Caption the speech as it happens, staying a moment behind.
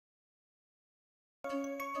Hello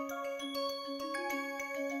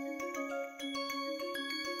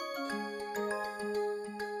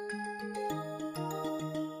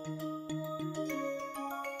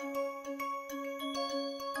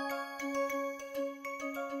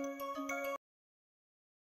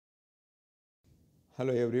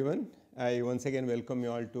everyone, I once again welcome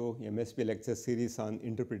you all to MSP lecture series on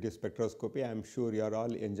interpretive spectroscopy. I am sure you are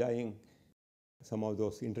all enjoying some of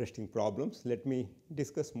those interesting problems. Let me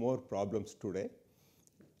discuss more problems today.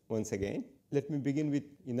 Once again, let me begin with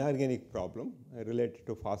inorganic problem related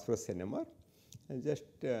to phosphorus NMR. And just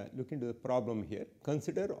look into the problem here.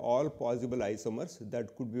 Consider all possible isomers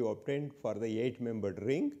that could be obtained for the 8-membered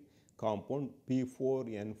ring compound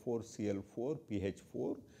P4N4Cl4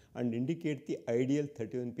 PH4 and indicate the ideal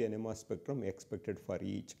 31P NMR spectrum expected for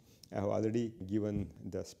each. I have already given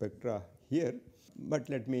the spectra here, but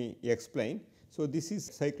let me explain. So, this is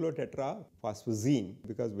cyclotetraphosphazine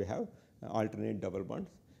because we have alternate double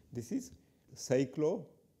bonds. This is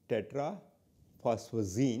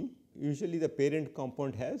cyclotetraphosphazine. Usually the parent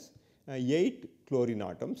compound has 8 chlorine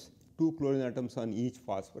atoms, 2 chlorine atoms on each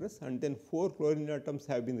phosphorus, and then 4 chlorine atoms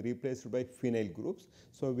have been replaced by phenyl groups.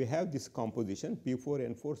 So, we have this composition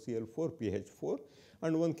P4N4Cl4 PH4,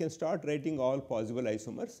 and one can start writing all possible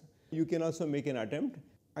isomers. You can also make an attempt.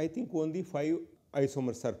 I think only 5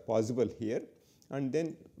 isomers are possible here, and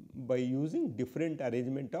then by using different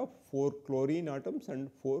arrangement of 4 chlorine atoms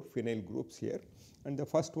and 4 phenyl groups here, and the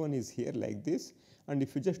first one is here like this. And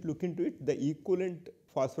if you just look into it, the equivalent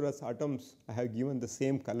phosphorus atoms I have given the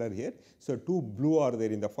same color here. So, 2 blue are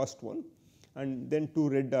there in the first one, and then 2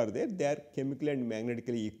 red are there. They are chemically and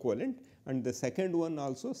magnetically equivalent, and the second one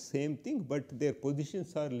also same thing, but their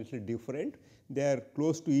positions are little different. They are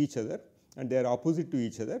close to each other and they are opposite to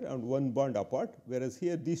each other and 1 bond apart, whereas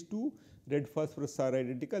here these 2 red phosphorus are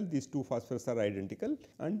identical, these 2 phosphorus are identical.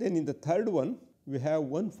 And then in the third one, we have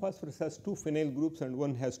 1 phosphorus has 2 phenyl groups and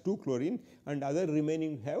 1 has 2 chlorine, and other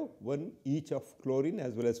remaining have 1 each of chlorine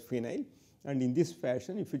as well as phenyl. And in this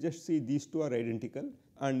fashion, if you just see these 2 are identical,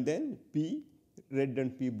 and then P red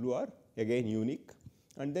and P blue are again unique.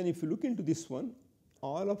 And then if you look into this one,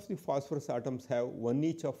 all of the phosphorus atoms have 1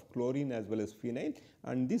 each of chlorine as well as phenyl,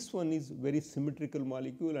 and this one is very symmetrical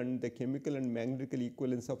molecule, and the chemical and magnetical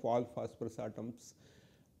equivalence of all phosphorus atoms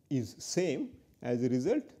is same. As a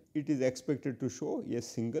result, it is expected to show a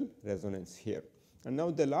single resonance here. And now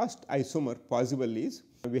the last isomer possible is,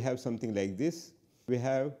 we have something like this. We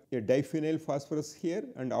have a diphenyl phosphorus here,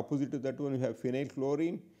 and opposite to that one we have phenyl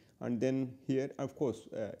chlorine, and then here of course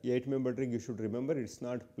 8-membered ring, you should remember it is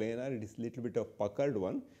not planar, it is little bit of puckered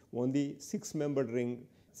one. Only 6-membered ring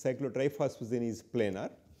cyclotriphosphazine is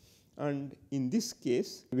planar, and in this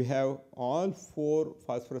case we have all 4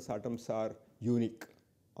 phosphorus atoms are unique,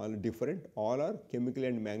 all different, all are chemically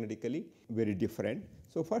and magnetically very different.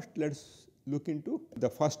 So, first let us look into the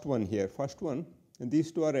first one here. First one, and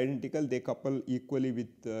these 2 are identical, they couple equally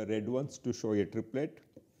with the red ones to show a triplet,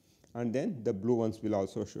 and then the blue ones will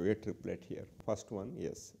also show a triplet here. First one,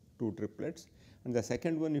 yes, 2 triplets, and the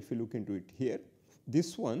second one, if you look into it here,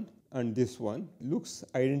 this one and this one looks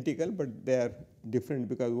identical, but they are different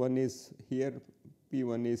because one is here,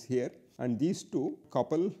 P1 is here, and these 2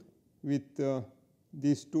 couple with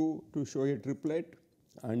these 2 to show a triplet,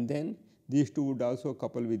 and then these 2 would also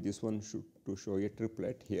couple with this one to show a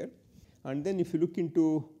triplet here. And then if you look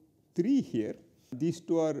into 3 here, these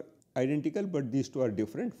 2 are identical, but these 2 are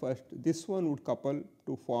different. First this one would couple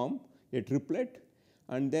to form a triplet,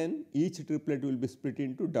 and then each triplet will be split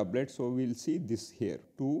into doublets. So, we will see this here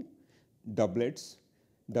 2 doublets,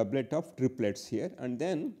 doublet of triplets here, and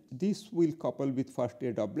then this will couple with first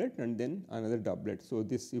a doublet and then another doublet. So,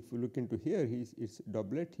 this if you look into here, it is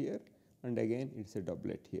doublet here and again it is a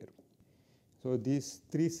doublet here. So, these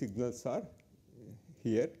 3 signals are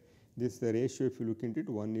here. This is the ratio, if you look into it,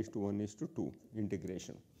 1:1:2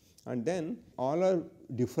 integration, and then all are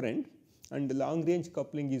different, and the long range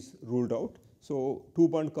coupling is ruled out. So, 2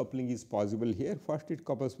 bond coupling is possible here. First it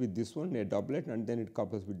couples with this one, a doublet, and then it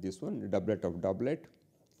couples with this one, a doublet of doublet.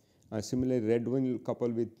 Similarly, red one will couple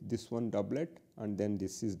with this one doublet, and then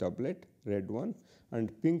this is doublet, red one,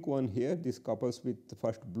 and pink one here, this couples with the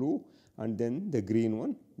first blue and then the green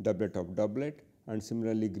one, doublet of doublet, and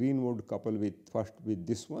similarly green would couple with first with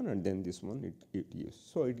this one and then this one it gives.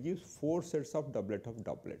 So, it gives 4 sets of doublet of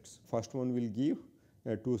doublets. First one will give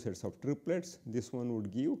 2 sets of triplets, this one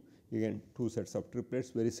would give again 2 sets of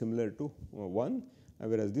triplets very similar to 1,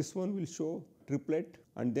 whereas this one will show triplet,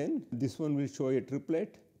 and then this one will show a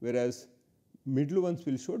triplet, whereas middle ones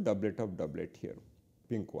will show doublet of doublet here,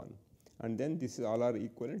 pink one, and then this is all are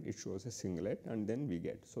equivalent, it shows a singlet, and then we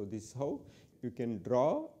get. So, this is how you can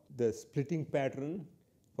draw the splitting pattern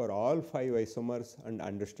for all 5 isomers and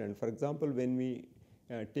understand. For example, when we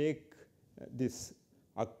take this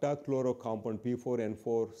octachloro compound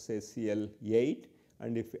P4N4 say Cl8,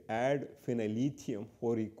 and if we add phenylethium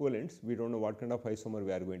 4 equivalents, we do not know what kind of isomer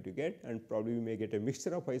we are going to get, and probably we may get a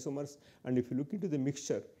mixture of isomers. And if you look into the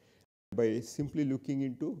mixture, by simply looking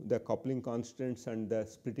into the coupling constants and the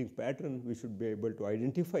splitting pattern, we should be able to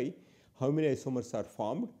identify how many isomers are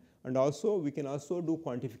formed, and also we can also do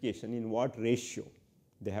quantification in what ratio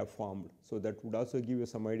they have formed. So that would also give you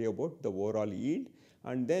some idea about the overall yield,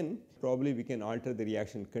 and then probably we can alter the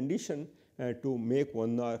reaction condition to make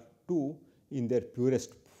 1 or 2 in their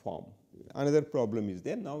purest form. Another problem is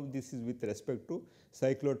there. Now this is with respect to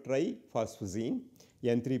cyclotriphosphazine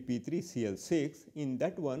N3P3Cl6. In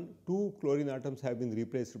that one, 2 chlorine atoms have been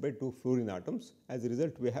replaced by 2 fluorine atoms. As a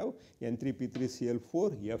result, we have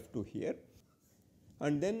N3P3Cl4F2 here.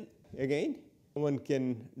 And then again, one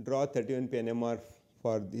can draw 31P NMR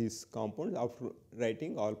for these compounds after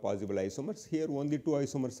writing all possible isomers. Here only 2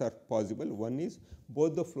 isomers are possible. One is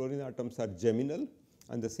both the fluorine atoms are geminal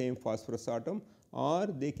on the same phosphorus atom, or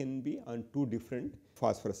they can be on 2 different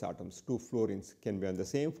phosphorus atoms. 2 fluorines can be on the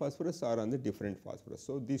same phosphorus or on the different phosphorus.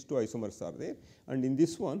 So these 2 isomers are there, and in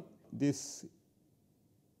this one, this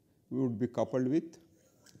would be coupled with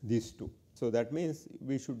these 2. So that means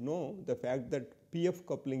we should know the fact that PF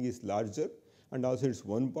coupling is larger, and also it's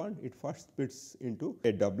 1 bond. It first splits into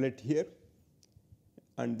a doublet here,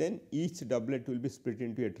 and then each doublet will be split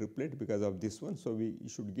into a triplet because of this one. So we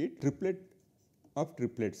should get triplet of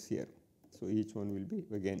triplets here. So each one will be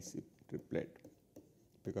again triplet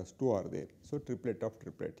because 2 are there. So triplet of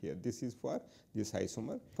triplet here. This is for this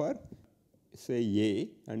isomer for say A,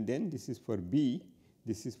 and then this is for B,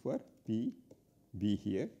 this is for P, B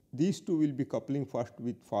here. These 2 will be coupling first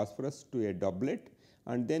with phosphorus to a doublet,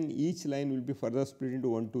 and then each line will be further split into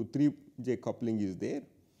 1, 2, 3J coupling is there.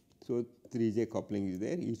 So 3J coupling is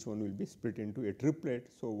there. Each one will be split into a triplet.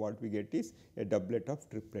 So what we get is a doublet of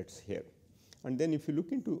triplets here. And then if you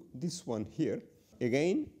look into this one here,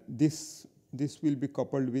 again this will be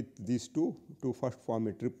coupled with these 2 to first form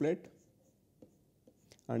a triplet,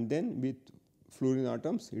 and then with fluorine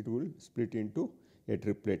atoms it will split into a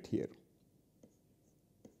triplet here.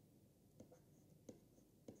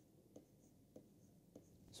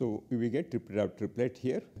 So we get triplet of triplet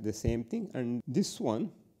here, the same thing, and this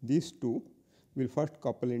one, these 2 will first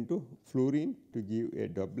couple into fluorine to give a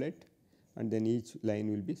doublet, and then each line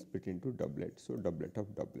will be split into doublet. So doublet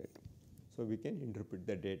of doublet. So we can interpret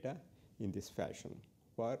the data in this fashion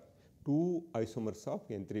for 2 isomers of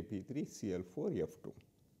N3P3Cl4F2.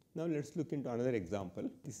 Now let us look into another example.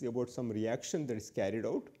 This is about some reaction that is carried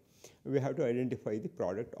out. We have to identify the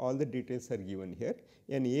product. All the details are given here.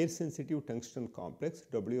 An air sensitive tungsten complex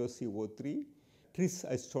WOCO3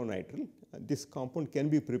 trisacetonitril. This compound can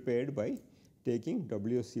be prepared by taking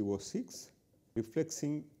WCO6,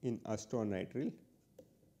 reflexing in acetonitrile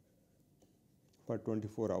for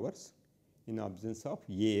 24 hours in absence of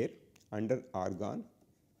air under argon.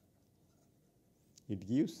 It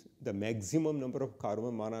gives the maximum number of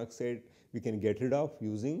carbon monoxide we can get rid of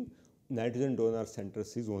using nitrogen donor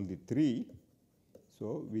centers is only 3.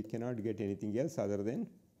 So we cannot get anything else other than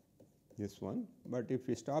this one. But if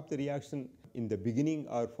we stop the reaction in the beginning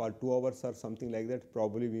or for 2 hours or something like that,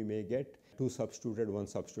 probably we may get 2 substituted, 1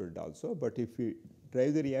 substituted also. But if we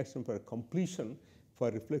drive the reaction for completion for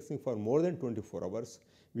reflexing for more than 24 hours,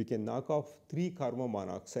 we can knock off 3 carbon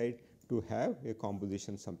monoxide to have a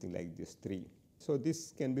composition something like this 3. So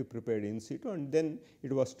this can be prepared in situ, and then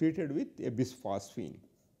it was treated with a bisphosphine,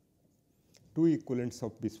 2 equivalents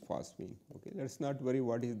of bisphosphine. Okay, let us not worry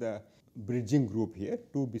what is the bridging group here,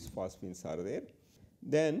 2 bisphosphines are there.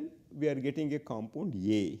 Then we are getting a compound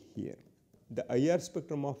A here. The IR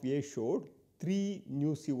spectrum of A showed 3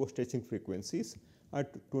 new CO stretching frequencies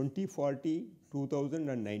at 2040, 2000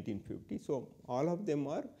 and 1950. So all of them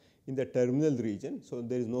are in the terminal region. So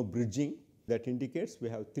there is no bridging. That indicates we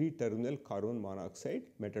have 3 terminal carbon monoxide,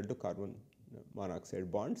 metal to carbon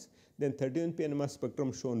monoxide bonds. Then 31P NMR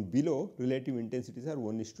spectrum shown below, relative intensities are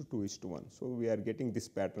 1:2:1. So we are getting this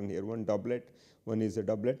pattern here, one doublet, one is a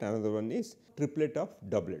doublet, another one is triplet of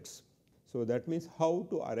doublets. So that means how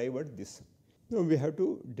to arrive at this. So we have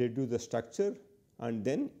to deduce the structure and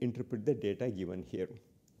then interpret the data given here.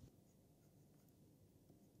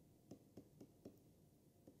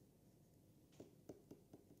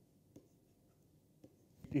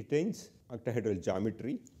 It retains octahedral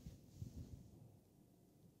geometry.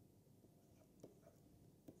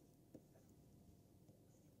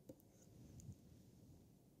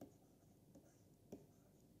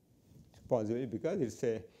 Possibly because it is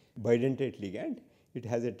a bidentate ligand. it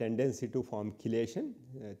has a tendency to form chelation,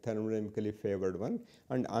 thermodynamically favored one,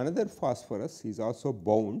 and another phosphorus is also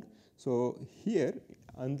bound. So, here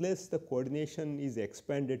unless the coordination is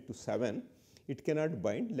expanded to 7, it cannot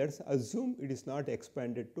bind. Let us assume it is not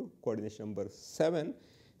expanded to coordination number 7.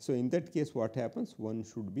 So, in that case what happens? One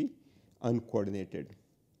should be uncoordinated.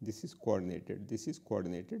 This is coordinated, this is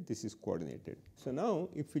coordinated, this is coordinated. So, now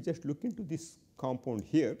if we just look into this compound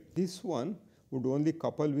here, this one would only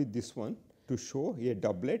couple with this one to show a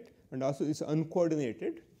doublet, and also is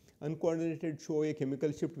uncoordinated. Uncoordinated show a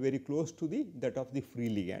chemical shift very close to that of the free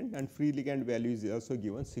ligand, and free ligand value is also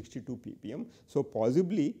given 62 ppm. So,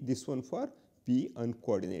 possibly this one for P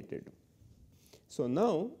uncoordinated. So,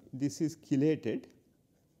 now this is chelated,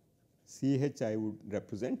 CH I would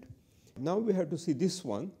represent. Now, we have to see this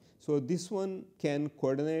one. So, this one can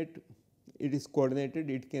coordinate, it is coordinated,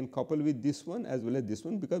 it can couple with this one as well as this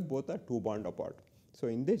one, because both are 2 bond apart. So,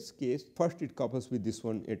 in this case first it couples with this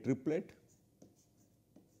one a triplet,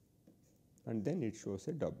 and then it shows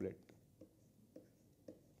a doublet.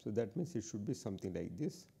 So, that means it should be something like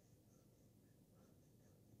this.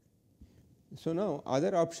 So, now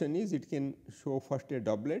other option is it can show first a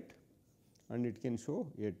doublet and it can show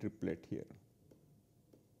a triplet here,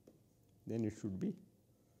 then it should be.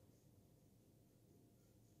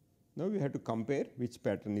 Now, we have to compare which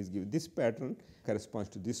pattern is given. This pattern corresponds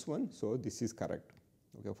to this one. So, this is correct.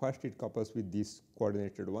 Okay. First it couples with these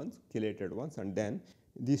coordinated ones, chelated ones, and then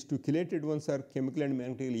these two chelated ones are chemical and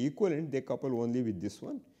magnetically equivalent, they couple only with this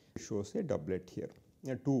one. It shows a doublet here,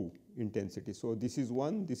 2 intensity. So, this is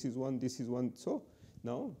 1, this is 1, this is 1. So,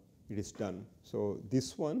 now it is done. So,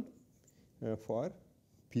 this one for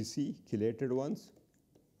PC chelated ones,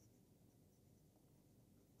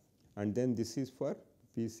 and then this is for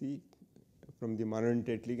PC from the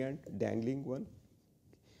monodentate ligand dangling one,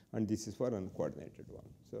 and this is for uncoordinated one.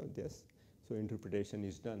 So, this, so interpretation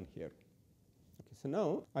is done here. Okay. So,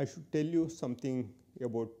 now I should tell you something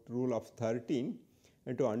about rule of 13,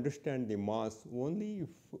 and to understand the mass, only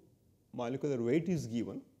if molecular weight is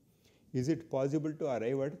given is it possible to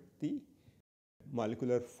arrive at the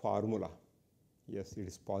molecular formula. Yes, it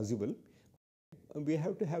is possible. We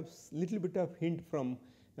have to have little bit of hint from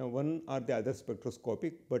one or the other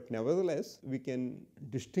spectroscopic, but nevertheless we can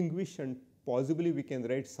distinguish and possibly we can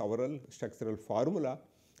write several structural formula,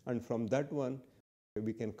 and from that one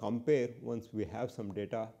we can compare once we have some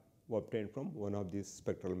data obtained from one of these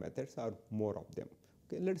spectral methods or more of them.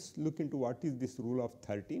 Okay, let us look into what is this rule of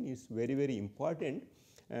 13. It is very, very important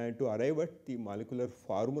to arrive at the molecular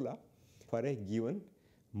formula for a given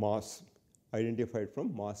mass identified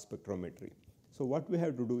from mass spectrometry. So, what we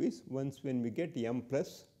have to do is, once when we get m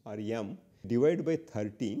plus or m, divide by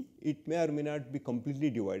 13, it may or may not be completely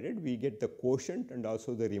divided, we get the quotient and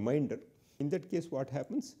also the remainder. In that case what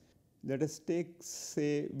happens? Let us take,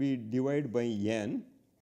 say we divide by n,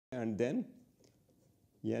 and then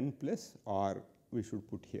n plus r we should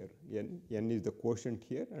put here, n is the quotient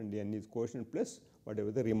here and n is quotient plus whatever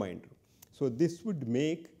the remainder. So, this would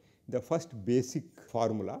make the first basic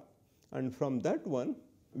formula, and from that one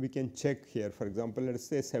we can check here. For example, let us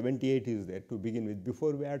say 78 is there to begin with.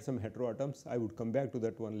 Before we add some heteroatoms, I would come back to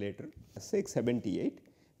that one later. Let's take 78.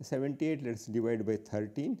 78 let us divide by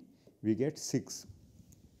 13, we get 6.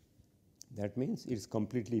 That means it is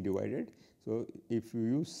completely divided. So, if you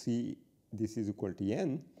use C, this is equal to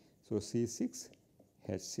n. So, C6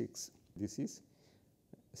 H6, this is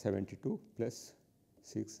 72 plus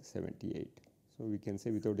 6, 78. So, we can say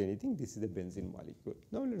without anything this is the benzene molecule.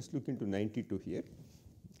 Now, let us look into 92 here.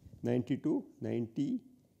 92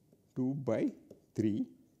 by 3.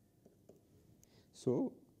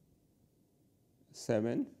 So,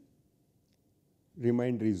 7,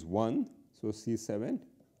 remainder is 1. So, C7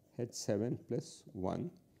 H7 plus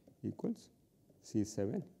 1 equals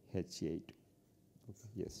C7 H8. Okay.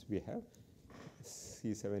 Yes, we have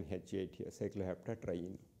C7 H8 here,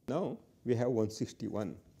 cycloheptatriene. Now, we have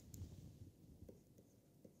 161.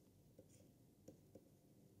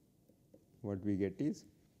 What we get is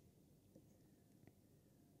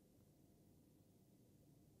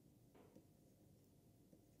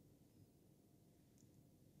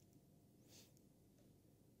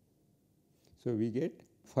so we get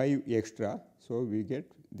 5 extra. So, we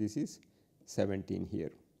get this is 17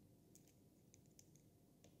 here.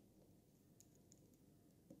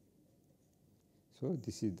 So,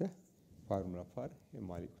 this is the formula for a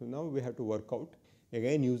molecule. Now, we have to work out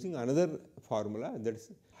again using another formula, that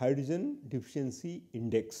is hydrogen deficiency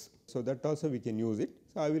index. So, that also we can use it.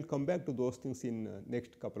 So, I will come back to those things in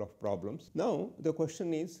next couple of problems. Now, the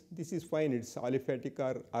question is, this is fine, it is aliphatic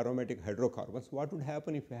or aromatic hydrocarbons. What would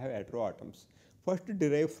happen if you have heteroatoms? First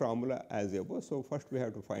derive formula as above. So, first we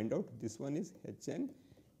have to find out this one is Hn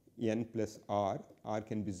n plus r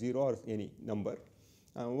can be 0 or any number.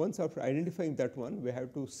 Once after identifying that one, we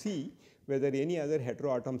have to see whether any other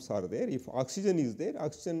heteroatoms are there. If oxygen is there,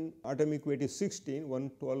 oxygen atomic weight is 16,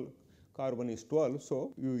 112 carbon is 12.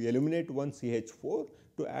 So, you eliminate one CH4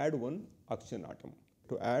 to add one oxygen atom.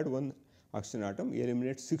 To add one oxygen atom, you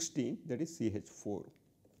eliminate 16, that is CH4.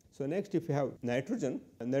 So, next if you have nitrogen,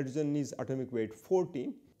 nitrogen is atomic weight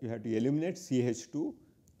 14, you have to eliminate CH2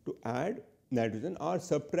 to add nitrogen or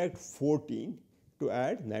subtract 14 to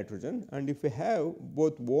add nitrogen, and if we have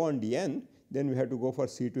both O and N, then we have to go for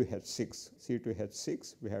C2H6.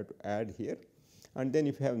 C2H6 we have to add here, and then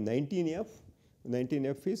if you have 19F,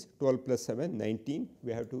 19F is 12 plus 7, 19,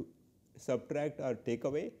 we have to subtract or take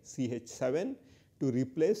away CH7 to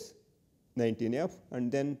replace 19F,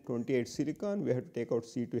 and then 28 silicon, we have to take out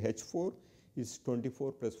C2H4 is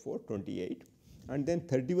 24 plus 4, 28, and then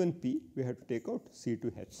 31P we have to take out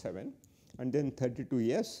C2H7, and then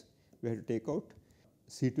 32S we have to take out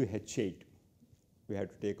C2H8, we have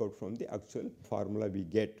to take out from the actual formula we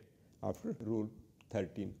get after rule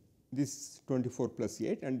 13. This 24 plus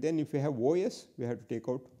 8, and then if we have OS, we have to take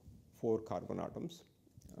out 4 carbon atoms,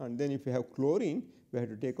 and then if we have chlorine, we have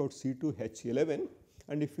to take out C2H11,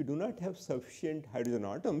 and if we do not have sufficient hydrogen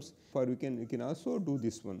atoms, we can also do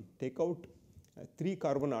this one, take out 3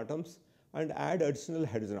 carbon atoms and add additional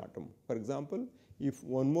hydrogen atom. For example, if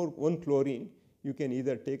one chlorine, you can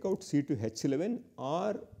either take out C2H11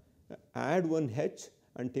 or add one H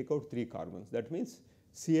and take out 3 carbons. That means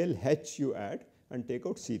ClH you add and take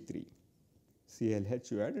out C3. ClH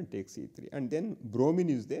you add and take C3. And then bromine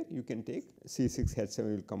is there, you can take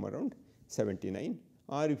C6H7 will come around 79.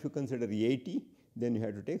 Or if you consider 80, then you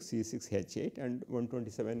have to take C6H8 and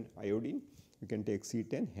 127 iodine, you can take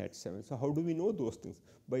C10H7. So, how do we know those things?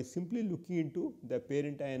 By simply looking into the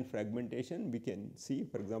parent ion fragmentation, we can see,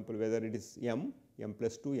 for example, whether it is M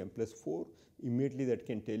plus 2, M plus 4, immediately that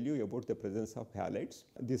can tell you about the presence of halides.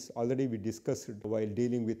 This already we discussed while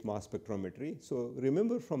dealing with mass spectrometry. So,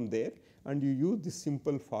 remember from there, and you use this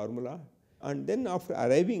simple formula, and then after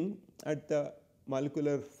arriving at the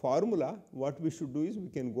molecular formula, what we should do is we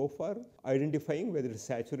can go for identifying whether it is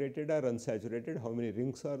saturated or unsaturated, how many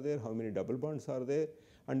rings are there, how many double bonds are there,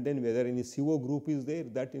 and then whether any CO group is there.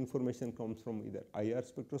 That information comes from either IR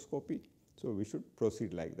spectroscopy. So, we should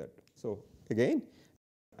proceed like that. So, again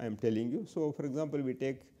I am telling you. So, for example, we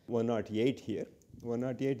take 108 here,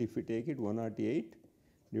 108 if we take it 108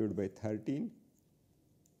 divided by 13.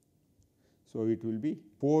 So, it will be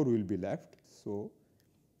 4 will be left. So,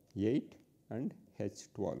 8 and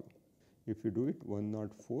H12. If you do it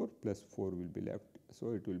 104 plus 4 will be left.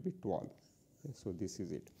 So, it will be 12. Okay, so, this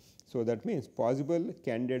is it. So, that means possible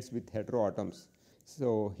candidates with heteroatoms.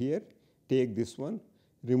 So, here take this one,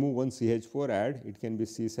 remove one CH4, add, it can be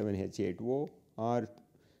C7H8O, or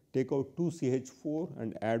take out 2 CH4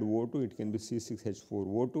 and add O2, it can be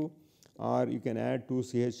C6H4O2, or you can add 2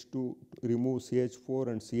 CH2, remove CH4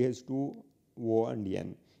 and CH2, O and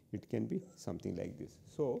N. It can be something like this.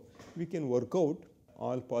 So, we can work out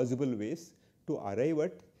all possible ways to arrive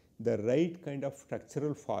at the right kind of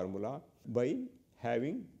structural formula by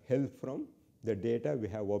having help from the data we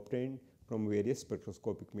have obtained from various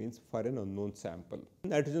spectroscopic means for an unknown sample.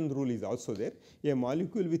 Nitrogen rule is also there. A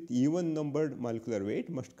molecule with even numbered molecular weight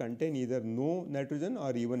must contain either no nitrogen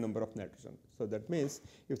or even number of nitrogen. So, that means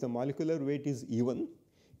if the molecular weight is even,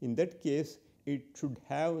 in that case it should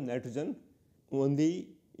have nitrogen only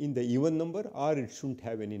in the even number, or it should not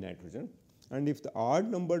have any nitrogen, and if the odd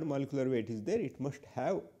numbered molecular weight is there, it must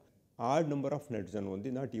have odd number of nitrogen only,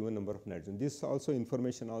 not even number of nitrogen. This also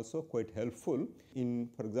information also quite helpful in,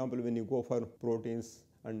 for example, when you go for proteins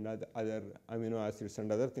and other amino acids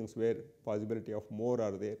and other things where possibility of more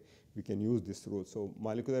are there, we can use this rule. So,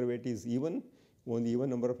 molecular weight is even, only even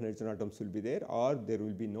number of nitrogen atoms will be there, or there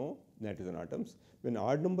will be no nitrogen atoms. When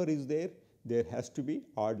odd number is there, there has to be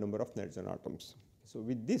odd number of nitrogen atoms. So,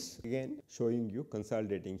 with this again showing you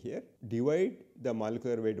consolidating here, divide the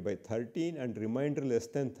molecular weight by 13 and remainder less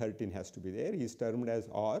than 13 has to be there, is termed as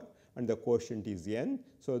R and the quotient is N.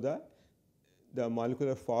 So, the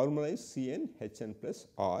molecular formula is CnHn plus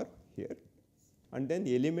R here, and then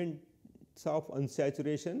the elements of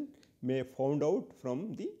unsaturation may found out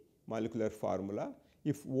from the molecular formula.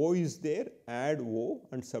 If O is there, add O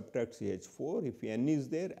and subtract CH4. If N is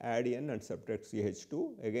there, add N and subtract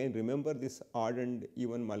CH2. Again remember this odd and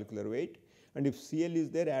even molecular weight. And if Cl is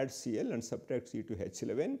there, add Cl and subtract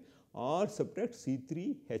C2H11 or subtract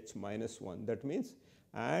C3H minus 1. That means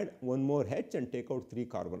add one more H and take out 3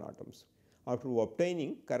 carbon atoms. After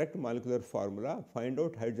obtaining correct molecular formula, find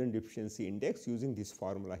out hydrogen deficiency index using this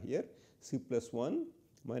formula here, C plus 1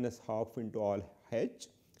 minus half into all H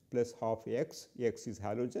plus half X, X is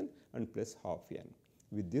halogen, and plus half N.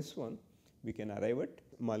 With this one, we can arrive at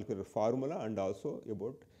molecular formula and also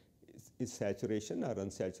about its saturation or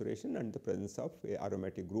unsaturation and the presence of a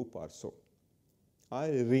aromatic group or so. Or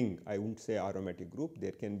a ring, I would not say aromatic group,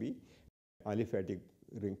 there can be aliphatic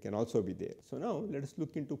ring can also be there. So, now let us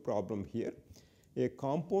look into problem here. A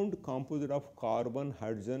compound composite of carbon,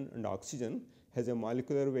 hydrogen and oxygen has a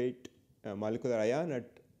molecular weight, molecular ion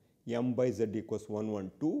at m by z equals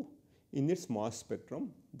 112. In its mass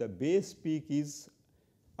spectrum, the base peak is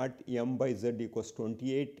at m by z equals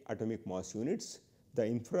 28 atomic mass units. The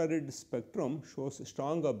infrared spectrum shows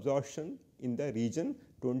strong absorption in the region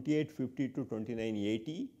 2850 to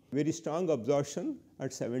 2980, very strong absorption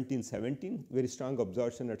at 1717, very strong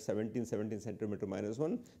absorption at 1717 centimeter minus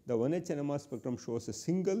 1. The 1H NMR spectrum shows a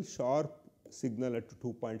single sharp signal at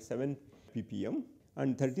 2.7 ppm,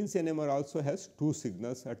 and 13C NMR also has two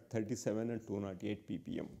signals at 37 and 208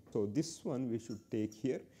 ppm. So, this one we should take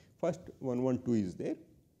here. First 112 is there,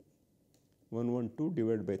 112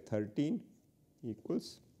 divided by 13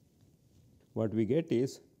 equals, what we get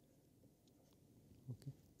is,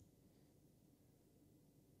 okay,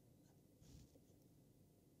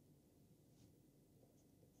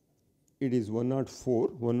 it is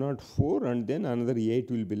 104 and then another 8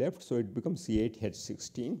 will be left. So, it becomes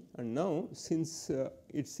C8H16, and now since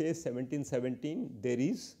it says 1717, there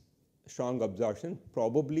is strong absorption,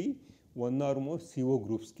 probably one or more CO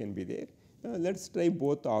groups can be there. Let us try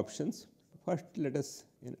both options. First let us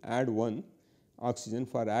add one oxygen.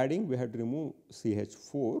 For adding we have to remove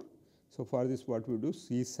CH4. So, for this what we do,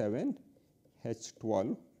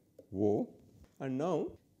 C7H12O, and now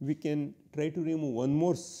we can try to remove one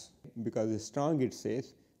more because it's strong, it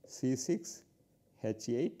says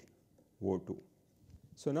C6H8O2.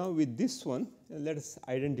 So, now with this one let us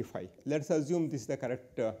identify, let us assume this is the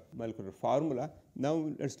correct molecular formula. Now,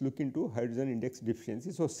 let us look into hydrogen index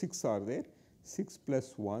deficiency. So, 6 are there, 6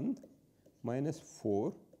 plus 1 minus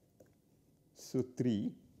 4, so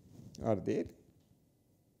 3 are there.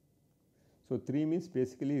 So, 3 means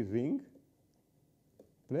basically ring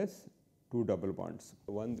plus 2 double bonds,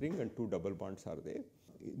 one ring and 2 double bonds are there.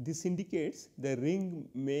 This indicates the ring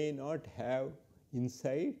may not have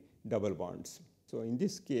inside double bonds. So, in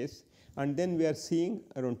this case, and then we are seeing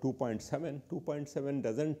around 2.7, 2.7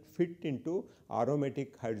 does not fit into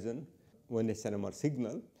aromatic hydrogen 1H NMR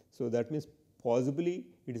signal. So, that means possibly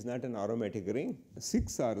it is not an aromatic ring.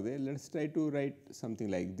 6 are there, let us try to write something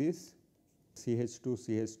like this, CH2,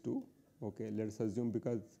 CH2, okay, let us assume,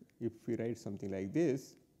 because if we write something like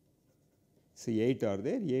this, see 8 are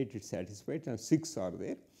there, 8 is satisfied, and 6 are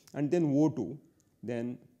there, and then O2,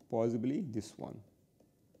 then possibly this one.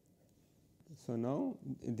 So, now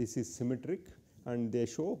this is symmetric and they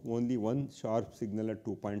show only one sharp signal at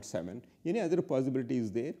 2.7. Any other possibility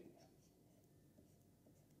is there?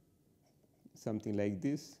 Something like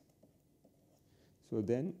this. So,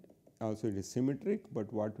 then also it is symmetric,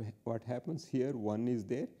 but what happens here, one is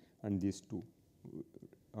there and these two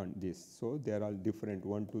on this. So, they are all different,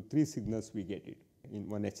 1, 2, 3 signals we get it in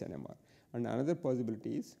 1H NMR. And another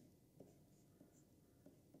possibility is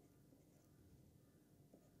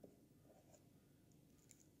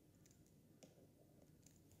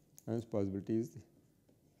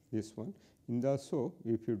this one. In the, so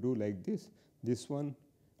if you do like this, this one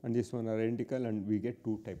and this one are identical and we get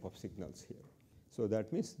two type of signals here. So,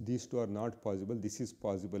 that means these two are not possible, this is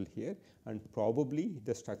possible here, and probably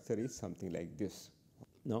the structure is something like this.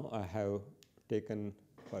 Now, I have taken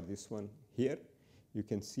for this one here, you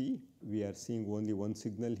can see we are seeing only one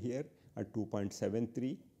signal here at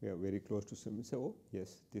 2.73, we are very close to symmetry. So, oh,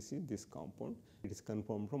 yes, this is this compound, it is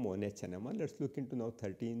confirmed from 1H NMR. Let us look into now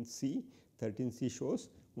 13C. 13C shows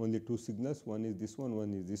only two signals, one is this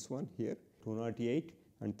one is this one here, 208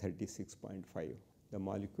 and 36.5. The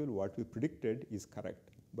molecule what we predicted is correct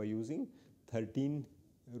by using 13,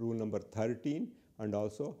 rule number 13, and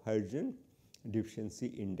also hydrogen deficiency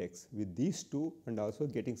index. With these two and also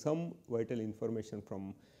getting some vital information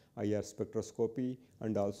from IR spectroscopy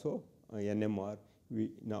and also NMR, we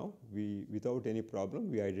without any problem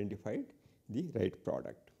we identified the right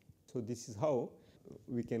product. So, this is how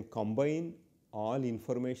we can combine all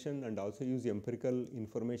information and also use empirical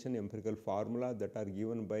information, empirical formula that are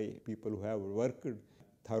given by people who have worked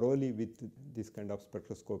thoroughly with this kind of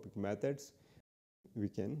spectroscopic methods. We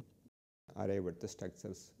can arrive at the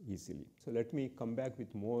structures easily. So, let me come back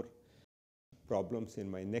with more problems in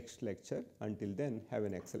my next lecture. Until then, have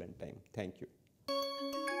an excellent time. Thank you.